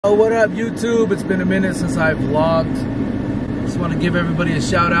Oh, what up YouTube? It's been a minute since I vlogged. Just want to give everybody a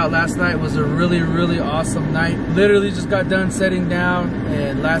shout out. Last night was a really awesome night. Literally just got done setting down,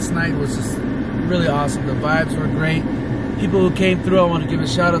 and last night was just really awesome. The vibes were great. People who came through, I want to give a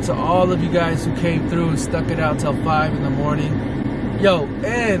shout out to all of you guys who came through and stuck it out till 5 in the morning. Yo,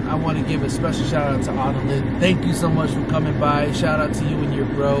 and I want to give a special shout out to Annalyn. Thank you so much for coming by. Shout out to you and your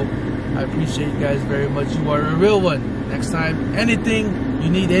bro. I appreciate you guys very much. You are a real one. Next time, anything, you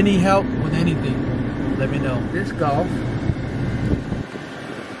need any help with anything, let me know. Disc golf.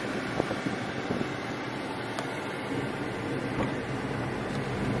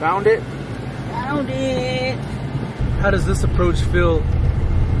 Found it? Found it. How does this approach feel?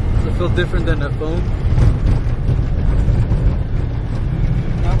 Does it feel different than a phone?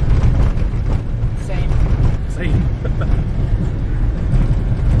 No. Same.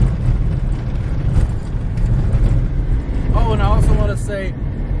 Oh, and I also want to say,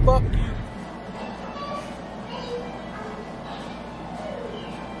 fuck you.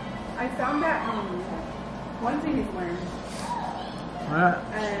 I found that one thing he's wearing. Right.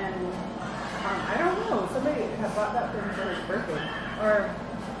 And I don't know, somebody had bought that for him for his birthday. Or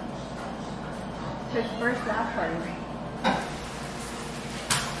his first bath party.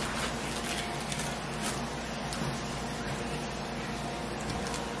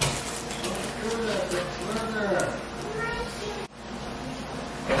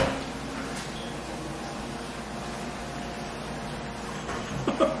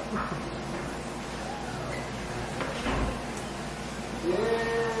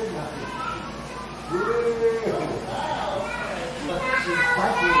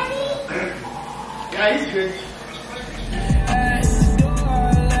 Yeah, he's good.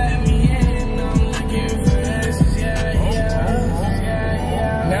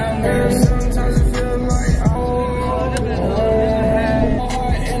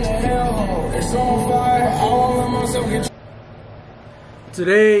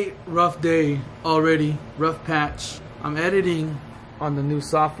 Today, rough day already, rough patch. I'm editing on the new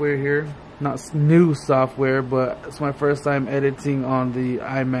software here. Not new software, but it's my first time editing on the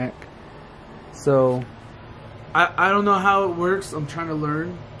iMac. So, I don't know how it works. I'm trying to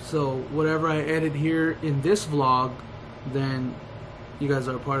learn. So, whatever I edit here in this vlog, then you guys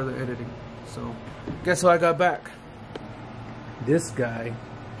are a part of the editing. So, guess who I got back? This guy.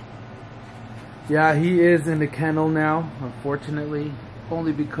 Yeah, he is in the kennel now, unfortunately.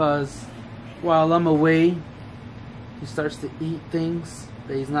 Only because while I'm away, he starts to eat things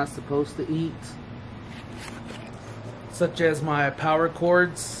that he's not supposed to eat. Such as my power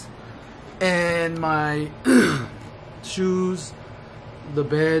cords and my shoes, the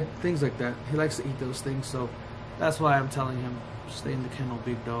bed, things like that. He likes to eat those things, so that's why I'm telling him, stay in the kennel,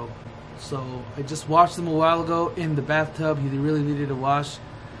 big dog. So I just washed him a while ago in the bathtub. He really needed a wash.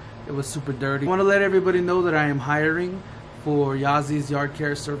 It was super dirty. I want to let everybody know that I am hiring for Yazi's Yard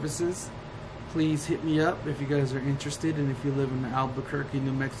Care Services. Please hit me up if you guys are interested, and if you live in Albuquerque,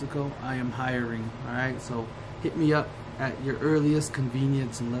 New Mexico, I am hiring. Alright, so hit me up at your earliest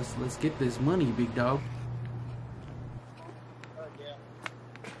convenience, and let's get this money, big dog.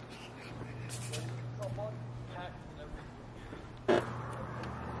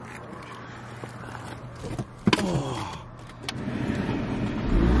 Oh.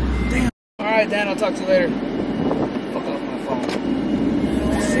 Damn. Alright, Dan, I'll talk to you later. Fuck off my phone.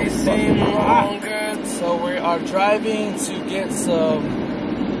 So we are driving to get some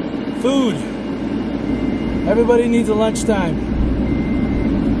food. Everybody needs a lunchtime.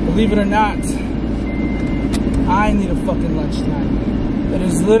 Believe it or not, I need a fucking lunchtime. It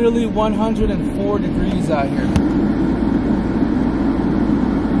is literally 104 degrees out here.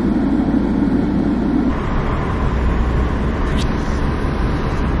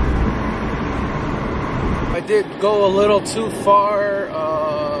 I did go a little too far.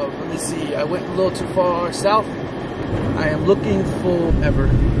 Let me see. I went a little too far south. I am looking for ever.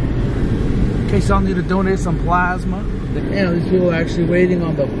 In case y'all need to donate some plasma. Damn, these people are actually waiting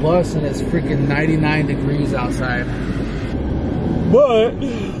on the bus, and it's freaking 99 degrees outside. But,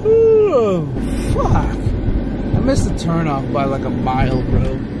 oh, fuck. I missed the turnoff by like a mile,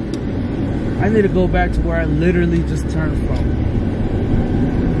 bro. I need to go back to where I literally just turned from.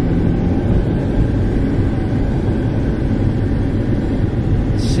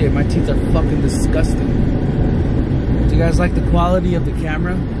 Shit, my teeth are fucking disgusting. Do you guys like the quality of the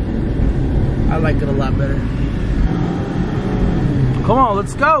camera? I like it a lot better. Come on,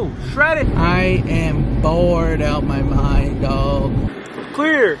 let's go. Shred it. I am bored out my mind, dog.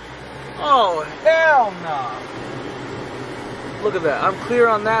 Clear. Oh, hell no. Look at that. I'm clear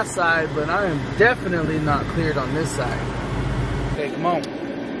on that side, but I am definitely not cleared on this side. Okay, come on.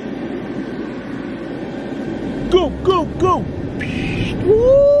 Go, go, go!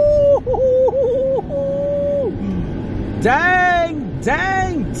 Woo! Dang,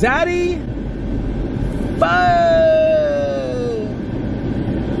 dang, daddy! Bang!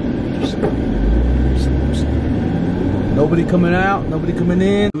 Nobody coming out, nobody coming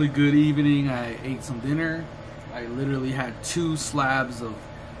in. Really good evening. I ate some dinner. I literally had 2 slabs of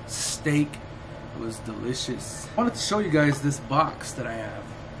steak. It was delicious. I wanted to show you guys this box that I have.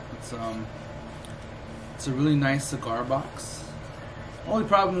 It's a really nice cigar box. Only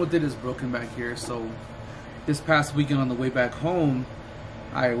problem with it is broken back here. So this past weekend on the way back home,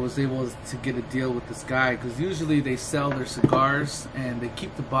 I was able to get a deal with this guy, because usually they sell their cigars and they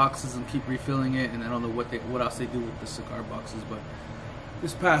keep the boxes and keep refilling it, and I don't know what else they do with the cigar boxes. But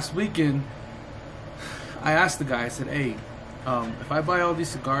this past weekend, I asked the guy, I said, hey, if I buy all these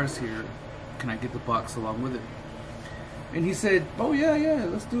cigars here, can I get the box along with it? And he said, oh yeah,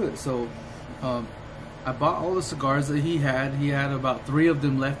 let's do it. So I bought all the cigars that he had. He had about 3 of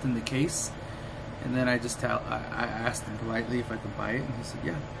them left in the case. And then I asked him politely if I could buy it, and he said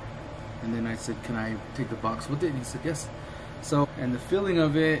yeah. And then I said, can I take the box with it? And he said yes. So, and the feeling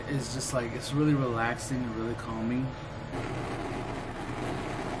of it is just like, it's really relaxing and really calming.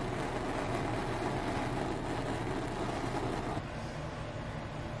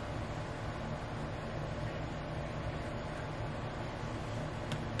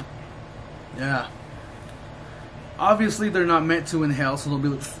 Yeah. Obviously they're not meant to inhale, so they'll be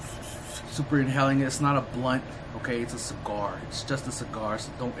like super inhaling it. It's not a blunt, okay? It's a cigar. It's just a cigar,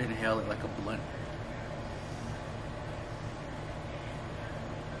 so don't inhale it like a blunt.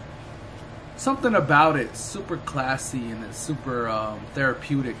 Something about it, super classy, and it's super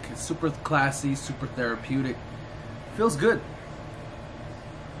therapeutic. It's super classy, super therapeutic. Feels good.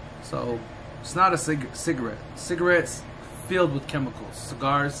 So it's not a cigarette. Cigarettes filled with chemicals.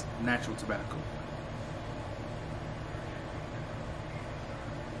 Cigars, natural tobacco.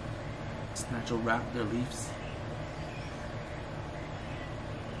 It's natural wrap, their leaves.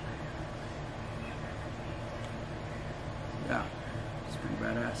 Yeah, it's pretty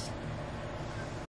badass.